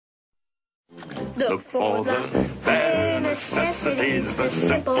Look for the bare necessities, the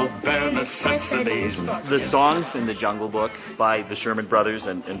simple bare necessities. The songs in the Jungle Book by the Sherman Brothers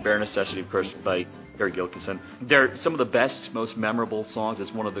and Bare Necessity, of course, by Harry Gilkison. They're some of the best, most memorable songs.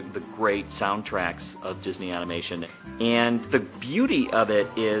 It's one of the great soundtracks of Disney animation. And the beauty of it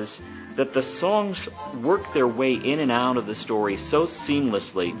is that the songs work their way in and out of the story so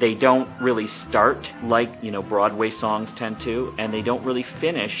seamlessly. They don't really start like, Broadway songs tend to, and they don't really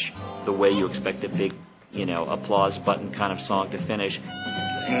finish the way you expect a big, applause button kind of song to finish.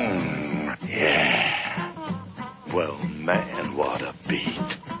 Yeah. Well, man, what a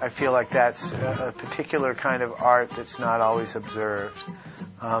beat. I feel like that's a particular kind of art that's not always observed.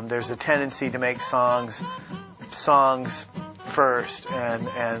 There's a tendency to make songs first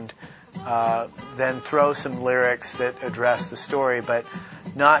and then throw some lyrics that address the story, but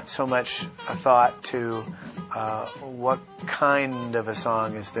not so much a thought to what kind of a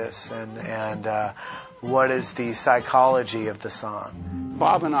song is this and what is the psychology of the song.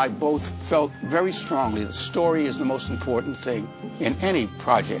 Bob and I both felt very strongly the story is the most important thing in any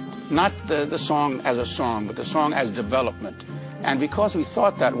project. Not the song as a song, but the song as development. And because we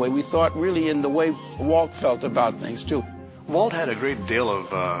thought that way, we thought really in the way Walt felt about things, too. Walt had a great deal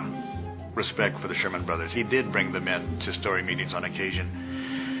of respect for the Sherman Brothers. He did bring them in to story meetings on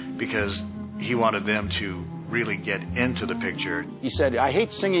occasion because he wanted them to really get into the picture. He said, I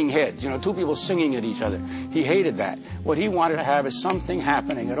hate singing heads, two people singing at each other. He hated that. What he wanted to have is something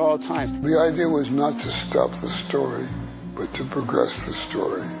happening at all times. The idea was not to stop the story, but to progress the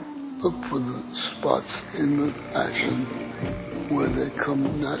story. Look for the spots in the action where they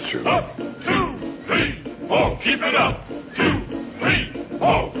come naturally. 1, 2, 3, 4, keep it up. 2, 3,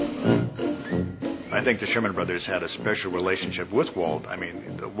 4. I think the Sherman Brothers had a special relationship with Walt. I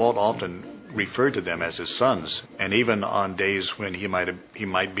mean, Walt often referred to them as his sons, and even on days when he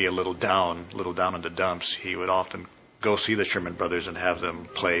might be a little down in the dumps, he would often go see the Sherman Brothers and have them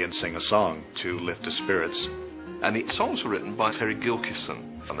play and sing a song to lift his spirits. And the songs were written by Terry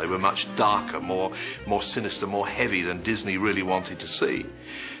Gilkison, and they were much darker, more sinister, more heavy than Disney really wanted to see.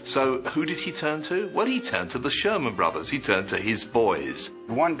 So who did he turn to? Well, he turned to the Sherman Brothers. He turned to his boys.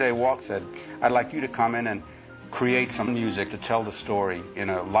 One day Walt said, I'd like you to come in and create some music to tell the story in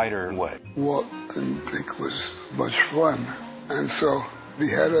a lighter way. Walt didn't think it was much fun, and so he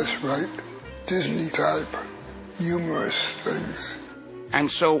had us write Disney-type humorous things. And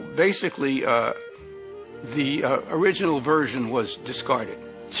so basically the original version was discarded.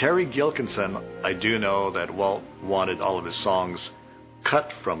 Terry Gilkison, I do know that Walt wanted all of his songs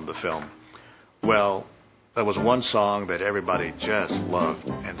cut from the film. Well, there was one song that everybody just loved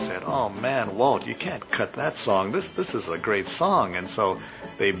and said, oh man, Walt, you can't cut that song. This is a great song. And so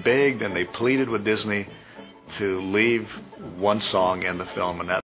they begged and they pleaded with Disney to leave one song in the film, and that